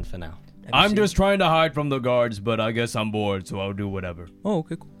staying in the inn for now. Have you I'm seen- just trying to hide from the guards, but I guess I'm bored, so I'll do whatever. Oh,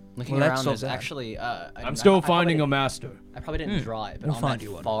 okay, cool. Looking Well, that's around, so there's bad. actually. I'm still finding a master. I probably didn't draw it, but We'll on find that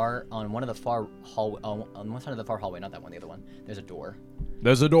you one. on one of the far hallway, on one side of the far hallway, not that one, the other one. There's a door.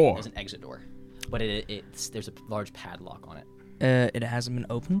 There's a door. There's an exit door, but there's a large padlock on it, It hasn't been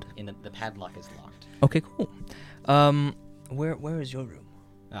opened. and the padlock is locked. Okay, cool. Where is your room?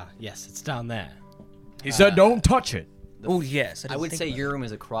 Ah, yes, it's down there. He said, "Don't touch it." Oh yes, I would say your room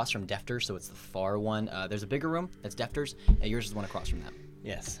is across from Defter's, so it's the far one. There's a bigger room that's Defter's, and yours is the one across from that.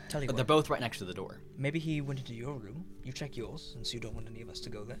 Yes. Tell you But what, they're both right next to the door. maybe he went into your room. You check yours, since you don't want any of us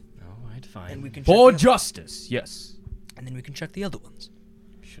to go there. All right, fine. And we can For check the justice, yes. and then we can check the other ones.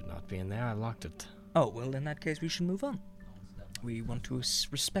 Should not be in there. I locked it. Oh well, in that case, we should move on. We want to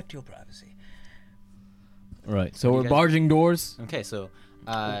respect your privacy. Right. So What do we're you guys- barging doors. Okay, so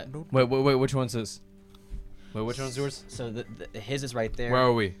Wait. Which one's this? Wait, which one's yours? so his is right there. Where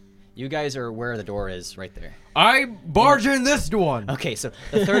are we? You guys are where the door is, right there. I barge in this one. Okay, so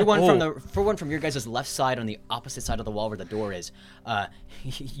the third one from your guys' left side on the opposite side of the wall where the door is.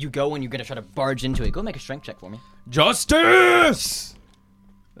 You go and you're gonna try to barge into it. Go make a strength check for me. Justice.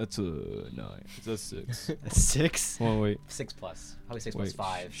 That's a 9. It's a 6. 6. Oh wait. 6 plus, probably 6 Wait.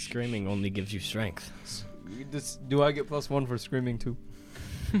 plus 5. Screaming only gives you strength. Do I get +1 for screaming too?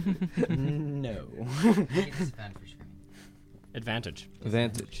 No. Advantage.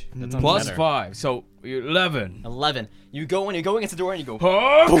 Advantage. That's Plus better. 5. So 11. 11. You go and you go against the door and you go.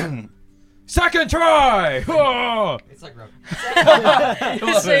 Huh? Second try. Oh! It's like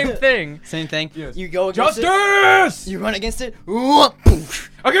Same thing. same thing. Yes. You go against it. Justice. You run against it. Again.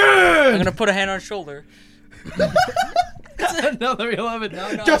 I'm gonna put a hand on his shoulder. Another 11.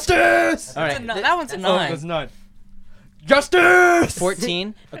 no. Justice. All right. That one's a Oh, 9. that's 9. Justice.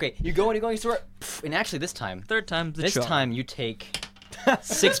 14. Okay, you go and you go against the door. And actually, this time, Third time's the this charm. time you take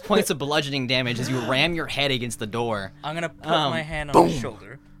 6 points of bludgeoning damage as you ram your head against the door. I'm gonna put Um, my hand on his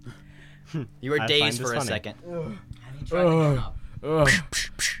shoulder. You were I dazed find for this a funny. second.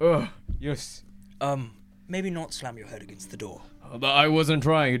 Yes. Maybe not slam your head against the door. I wasn't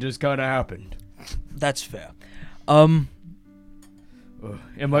trying. It just kind of happened. That's fair. Am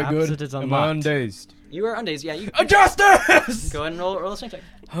I Perhaps good? it is Am I unlocked. undazed? You are undazed. Yeah, you Justice. go ahead and roll a strength check.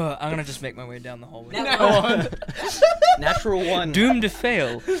 I'm gonna just make my way down the hallway. Natural 1. Doomed to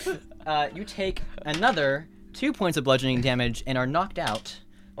fail. You take another 2 points of bludgeoning damage and are knocked out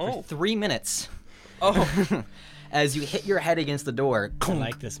for 3 minutes Oh, as you hit your head against the door. I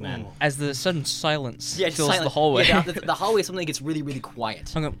like this man. as the sudden silence Yeah, just fills silent. the hallway. Yeah, the hallway suddenly gets really, really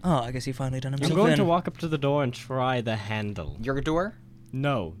quiet. I'm going, I guess he finally done himself I'm going to in. walk up to the door and try the handle. Your door?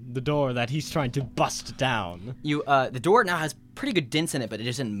 No, the door that he's trying to bust down. You the door now has pretty good dents in it, but it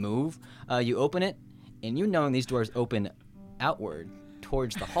doesn't move. You open it, and you knowing these doors open outward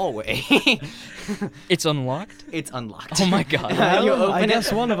towards the hallway. It's unlocked? It's unlocked. Oh my god. You Well, open I it,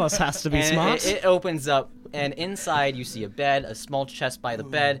 guess one of us has to be and smart. it opens up, and inside you see a bed, a small chest by the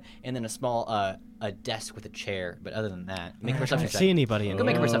bed, and then a small a desk with a chair. But other than that, make a I perception don't check. see anybody in Go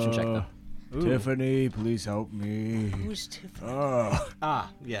make a here. perception check though. Tiffany, please help me. Who's Tiffany? Ah,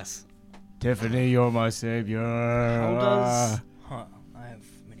 yes. Tiffany, you're my savior. How does Huh. I have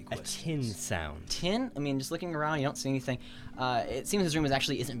many a questions. tin sound? Tin. I mean, just looking around, you don't see anything. It seems this room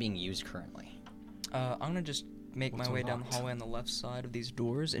actually isn't being used currently. I'm gonna just make What's my way down unlocked? the hallway on the left side of these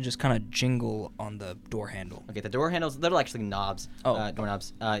doors and just kind of jingle on the door handle. Okay, the door handles, they're actually knobs, Oh.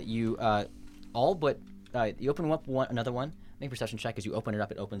 doorknobs. You all but you open up another one. Make a perception check. As you open it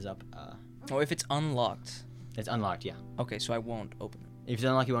up, it opens up. Oh, if it's unlocked. It's unlocked. Yeah. Okay, so I won't open it. If it's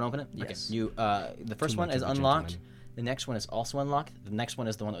unlocked, you won't open it. Yes. Okay. You the first Too one much is of a unlocked. gentleman. The next one is also unlocked. The next one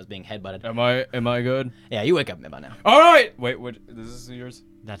is the one that was being headbutted. Am I good? Yeah, you wake up about now. All right. Wait, what? This is yours.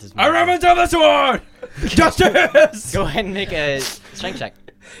 That is I ram into this one. Justice. Go ahead and make a strength check.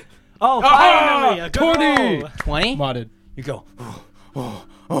 Oh, Aha! finally! A good 20! roll! 20. Modded. You go.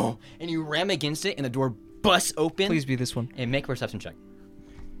 And you ram against it, and the door busts open. Please be this one. And make a perception check.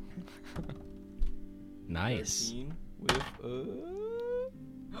 Nice. With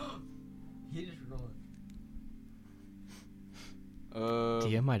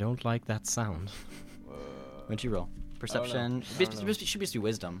DM, I don't like that sound. What'd you roll? Perception. I don't know. Should just be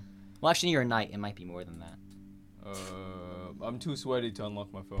wisdom. Well, actually, you're a knight. It might be more than that. I'm too sweaty to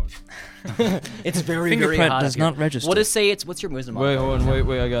unlock my phone. It's very, very Fingerprint hot does up here. not register. We'll just say it's. What's your wisdom? Wait, modifier? hold on,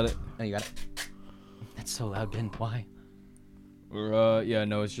 wait, I got it. Oh, you got it. That's so loud, Ben. Why? Yeah,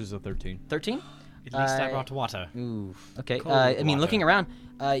 no, it's just a 13. 13? At least I Uh, brought water. Ooh. Okay. Cold I mean, water. looking around,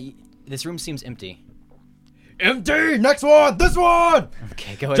 this room seems empty. Empty. Next one. This one.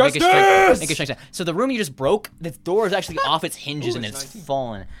 Okay, go ahead. Justice! Make a strength check. So the room you just broke, the door is actually off its hinges and it's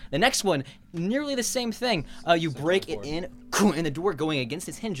fallen. The next one, nearly the same thing. You break it in, and the door going against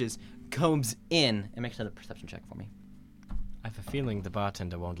its hinges comes in. And make another perception check for me. I have a feeling the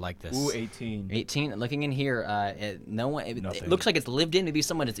bartender won't like this. Ooh, 18. 18. Looking in here, no one. It Nothing. looks like it's lived in. Maybe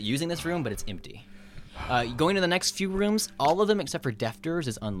someone is using this room, but it's empty. Going to the next few rooms, all of them except for Defters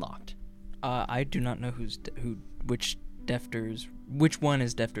is unlocked. I do not know which one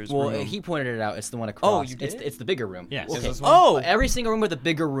is Defter's Well, room. he pointed it out. It's the one across. you did? It's the bigger room. Yes. Okay. Is this one? Oh! Every single room with the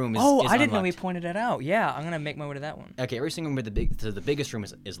bigger room is Oh, is I didn't know he unlocked. pointed it out. Yeah, I'm gonna make my way to that one. Okay, every single room with the biggest room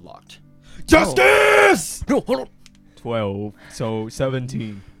is locked. Justice! No, hold on. 12. So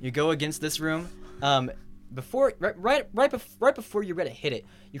 17. You go against this room. Right before you're ready to hit it,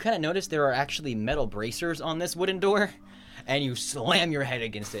 you kind of notice there are actually metal bracers on this wooden door, and you slam your head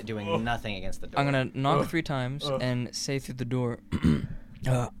against it, doing nothing against the door. I'm gonna knock 3 times and say through the door,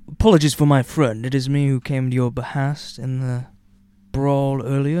 apologies for my friend. It is me who came to your behest in the brawl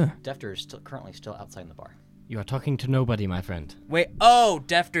earlier. Defter is currently still outside in the bar. You are talking to nobody, my friend. Wait,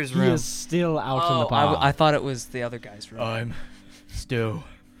 Defter's He room. is still out in the bar. I thought it was the other guy's room. I'm still.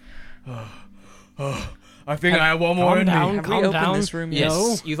 I think I have one more Calm in me. down, Have we calm opened down. this room yet? Yes,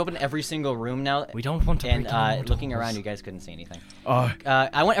 No. you've opened every single room now. We don't want to And break down looking doors. around, you guys couldn't see anything. Uh,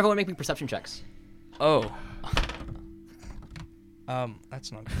 I want everyone to make me perception checks. Oh.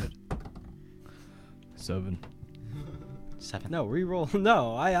 That's not good. 7. 7. No, re-roll.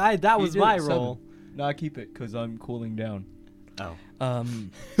 No, that was my roll. Nah, keep it, because I'm cooling down. Oh.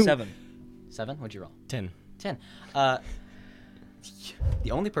 7. 7? What'd you roll? 10. 10.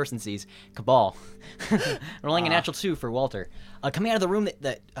 The only person sees Cabal rolling a natural 2 for Walter. Coming out of the room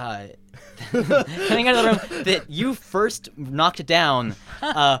coming out of the room that you first knocked down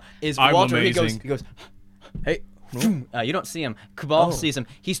is I'm Walter. amazing. He goes, hey. You don't see him. Cabal sees him.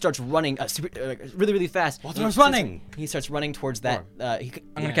 He starts running really, really fast. Walter's running! He starts running towards that. I'm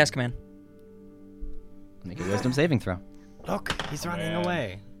gonna cast command. Make a wisdom saving throw. Look, he's running man.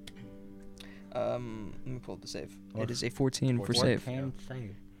 away. Let me pull up the save. It is a 14 for save. What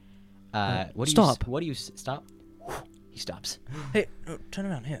do Stop. What do you stop? He stops. Hey, no, turn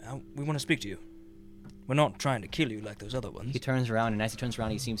around here. We want to speak to you. We're not trying to kill you like those other ones. He turns around, and as he turns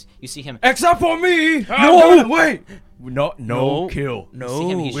around, you see him. Except for me! No! Wait! No kill. See him,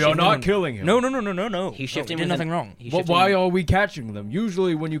 No, he's We are shifting not him. killing him. No. He's shifting. Did with nothing an- wrong. he's But shifting- why are we catching them?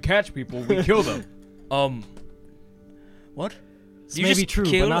 Usually when you catch people, we kill them. What? This You may just be true,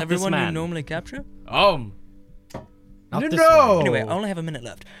 kill but not everyone this man. you normally capture? Not this no! one. Anyway, I only have a minute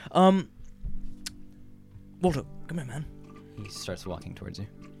left. Walter, come here, man. He starts walking towards you.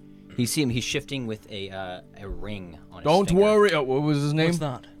 You see him. He's shifting with a ring on his Don't finger. worry. What was his name? What's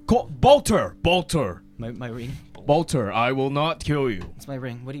that? Bolter! Bolter! My ring. Bolter, I will not kill you. It's my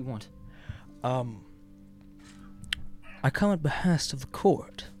ring. What do you want? I come at behest of the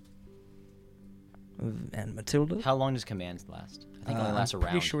court. And Matilda? How long does commands last? I think it only lasts a I'm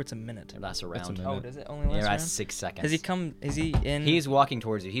round. pretty sure it's a minute. It lasts a round. minute. Oh, does it only Yeah, last it a lasts round? 6 seconds. Has he come? Is he in? He's walking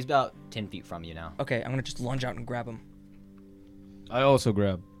towards you. He's about 10 feet from you now. Okay, I'm gonna just lunge out and grab him. I also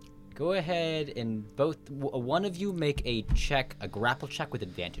grab. Go ahead and one of you make a grapple check with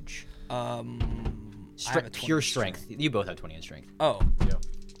advantage. I have a 20 Pure strength. You both have 20 in strength. Oh. Yeah.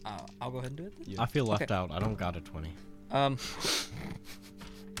 I'll go ahead and do it. I feel left Okay. out. I don't got a 20.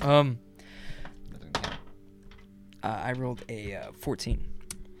 I rolled a 14.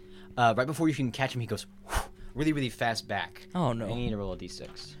 Right before you can catch him, he goes really, really fast back. Oh, no. And you need to roll a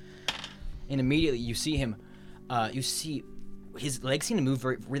d6. And immediately you see him. You see his legs seem to move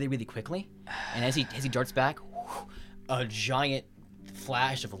really, really quickly. And as he darts back, a giant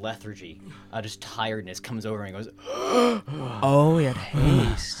flash of lethargy, just tiredness, comes over and goes. Oh, he had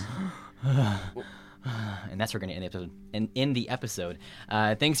haste. And that's where we're gonna end the episode. And in the episode,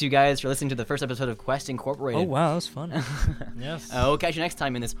 thanks you guys for listening to the first episode of Quest Incorporated. Oh, wow, that was fun. Yes. We'll catch you next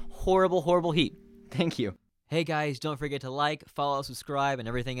time in this horrible, horrible heat. Thank you. Hey guys, don't forget to like, follow, subscribe, and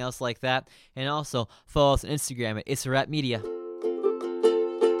everything else like that. And also follow us on Instagram at IsRapMedia.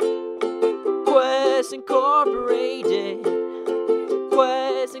 Quest Incorporated.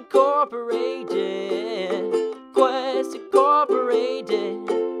 Quest Incorporated. Quest Incorporated.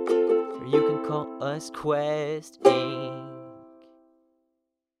 Or you can call us Quest Inc.